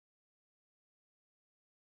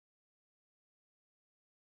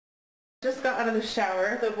Just got out of the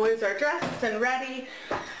shower. The boys are dressed and ready.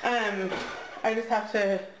 I just have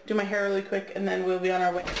to do my hair really quick and then we'll be on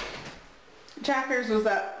our way. Jackers was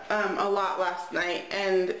up a lot last night,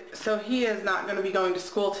 and so he is not going to be going to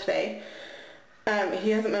school today.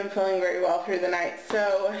 He hasn't been feeling very well through the night,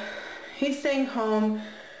 so he's staying home.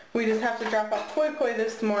 We just have to drop off Koi Koi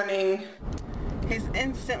this morning. He's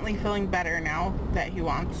instantly feeling better now that he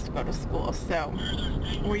wants to go to school, so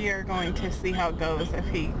we are going to see how it goes. If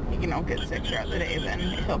he, gets sick throughout the day, then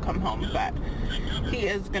he'll come home, but he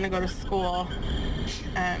is going to go to school.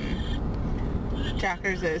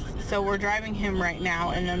 Jackers is. So we're driving him right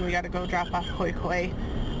now, and then we got to go drop off Koi Koi.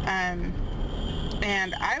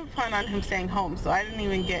 And I plan on him staying home, so I didn't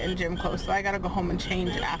even get in gym clothes, so I got to go home and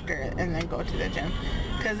change after it and then go to the gym.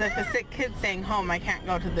 Because if a sick kid's staying home, I can't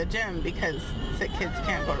go to the gym because sick kids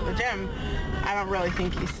can't go to the gym. I don't really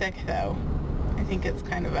think he's sick, though. I think it's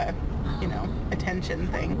kind of a, attention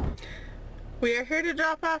thing. We are here to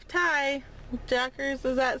drop off Ty. Jackers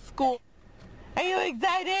is at school. Are you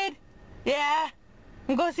excited? Yeah?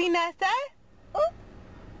 I'm going to see Nesta?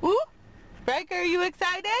 Ooh? Ooh? Riker, are you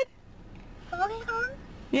excited?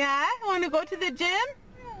 Yeah? Want to go to the gym?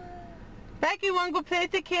 Riker, you want to go play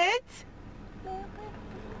with the kids?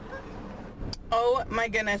 Oh my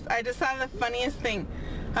goodness, I just saw the funniest thing.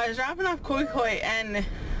 I was dropping off Koi Koi, and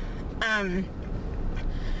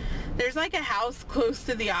there's like a house close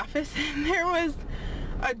to the office, and there was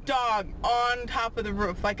a dog on top of the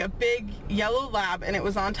roof, like a big yellow lab, and it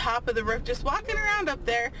was on top of the roof just walking around up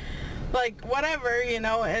there like whatever, and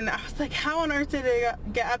I was like, how on earth did it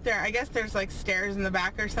get up there? I guess there's like stairs in the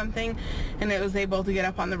back or something, and it was able to get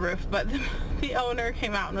up on the roof, but the owner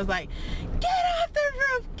came out and was like, get off the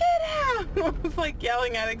roof, get out! I was like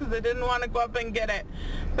yelling at it because I didn't want to go up and get it,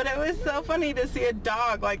 but it was so funny to see a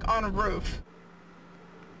dog like on a roof.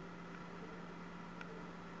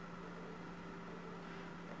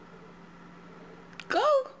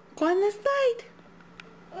 Go on this side.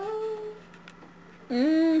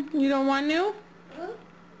 You don't want to?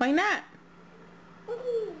 Why not?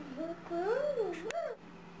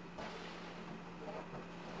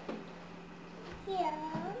 Yeah.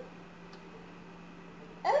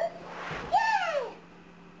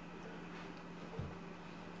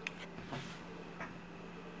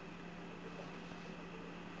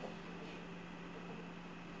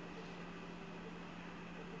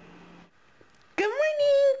 Good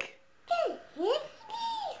morning.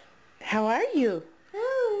 How are you?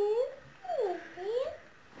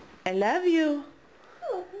 I love you.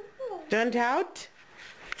 Jumped out?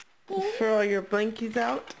 Throw all your blankies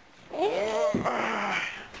out. I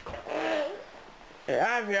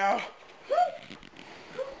love you.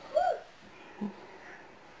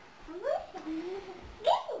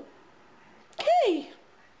 Okay.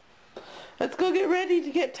 Let's go get ready to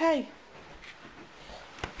get Ty.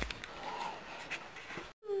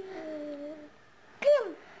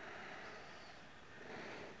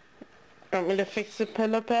 Want me to fix the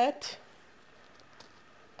pillow pet?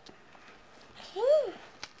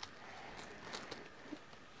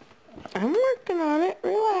 I'm working on it.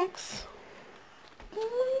 Relax.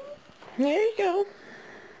 There you go.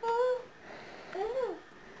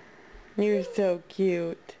 You're so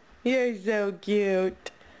cute. You're so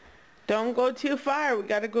cute. Don't go too far. We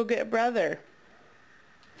gotta go get brother.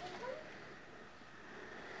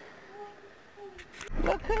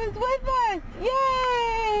 Look who's with us!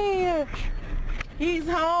 Yay! He's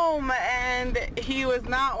home, and he was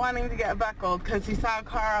not wanting to get buckled because he saw a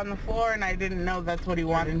car on the floor, and I didn't know that's what he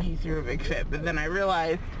wanted, and he threw a big fit. But then I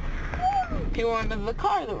realized he wanted the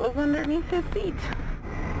car that was underneath his seat.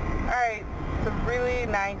 Alright, it's really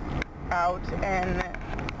nice out, and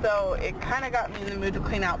so it kind of got me in the mood to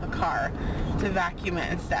clean out the car, to vacuum it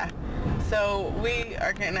and stuff. So we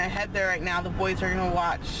are going to head there right now. The boys are going to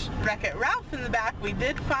watch Wreck-It Ralph in the back. We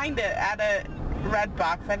did find it at a Red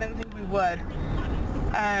Box. I didn't think we would.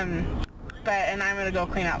 And I'm going to go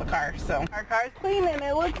clean out the car. So our car's clean and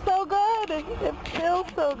it looks so good. It feels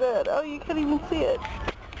so good. Oh, you can't even see it.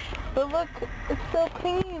 But look, it's so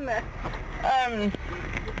clean.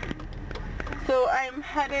 So I'm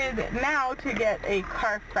headed now to get a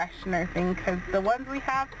car freshener thing because the ones we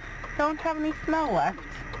have don't have any smell left.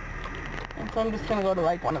 And so I'm just going to go to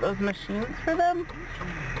like one of those machines for them.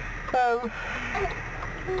 So,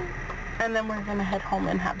 and then we're going to head home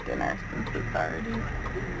and have dinner since it's already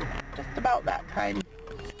just about that time.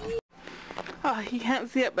 Oh, you can't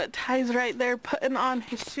see it, but Ty's right there putting on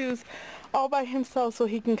his shoes all by himself so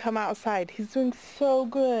he can come outside. He's doing so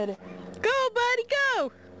good. Go, buddy,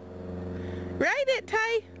 go! Ride it,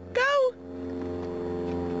 Ty. Go!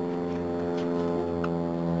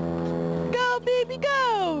 Go, baby,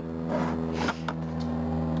 go!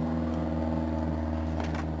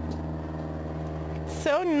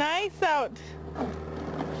 so nice out.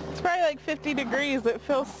 It's probably like 50 degrees. It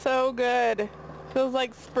feels so good. Feels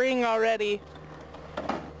like spring already.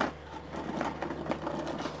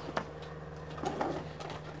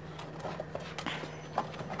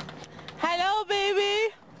 Hello,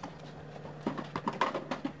 baby.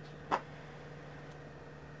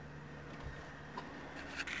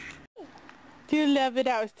 Do you love it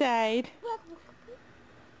outside?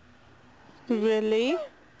 Really?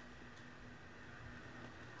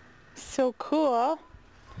 So cool.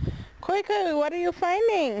 Quickly, what are you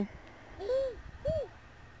finding?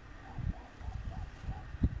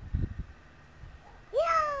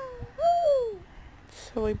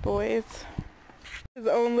 Silly boys. His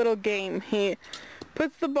own little game. He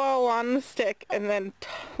puts the ball on the stick and then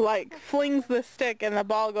like flings the stick and the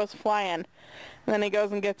ball goes flying. And then he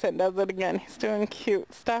goes and gets it and does it again. He's doing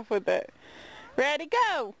cute stuff with it. Ready,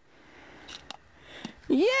 go!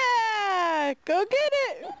 Yeah! Go get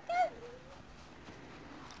it!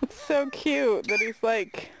 It's so cute that he's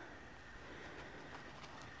like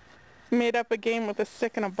made up a game with a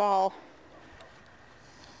stick and a ball.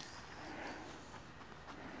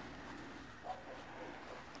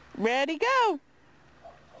 Ready, go!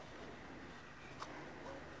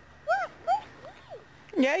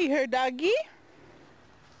 Yeah, you heard doggy?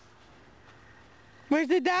 Where's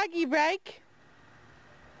the doggy, Bryke?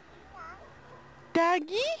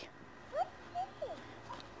 Doggy?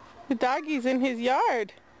 The doggy's in his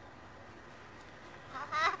yard.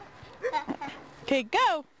 Okay,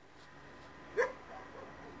 go!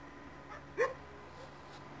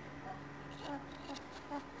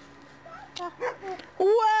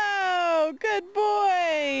 Whoa! Good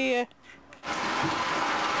boy!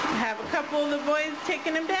 I have a couple of the boys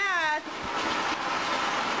taking a bath.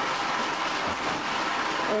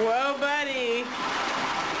 Whoa, buddy.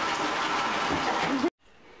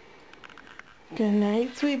 Good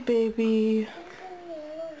night, sweet baby.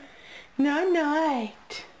 No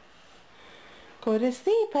night. Go to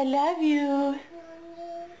sleep. I love you.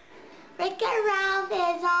 Wreck-It Ralph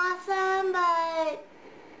is awesome, but...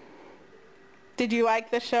 Did you like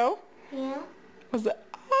the show? Yeah. Was it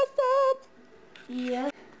awesome? Yeah.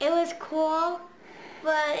 It was cool,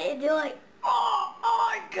 but it did like, oh,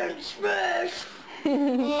 I can smash.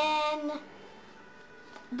 And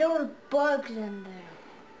there were bugs in there.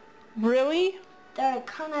 Really? They're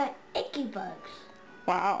kind of icky bugs.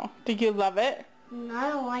 Wow. Did you love it? I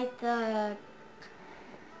don't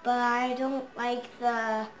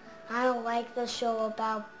like the show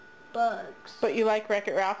about bugs. But you like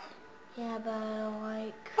Wreck-It Ralph? Yeah, but I don't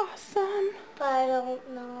like... Awesome. But I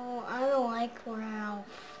don't know. I don't like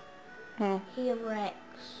Ralph. Oh. He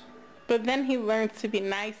wrecks. But then he learns to be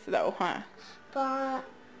nice though, huh? But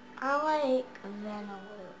I like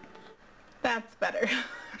Vanellope. That's better.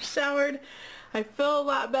 I've showered. I feel a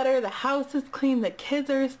lot better. The house is clean. The kids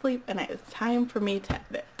are asleep. And it's time for me to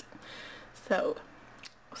edit. So,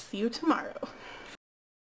 I'll see you tomorrow.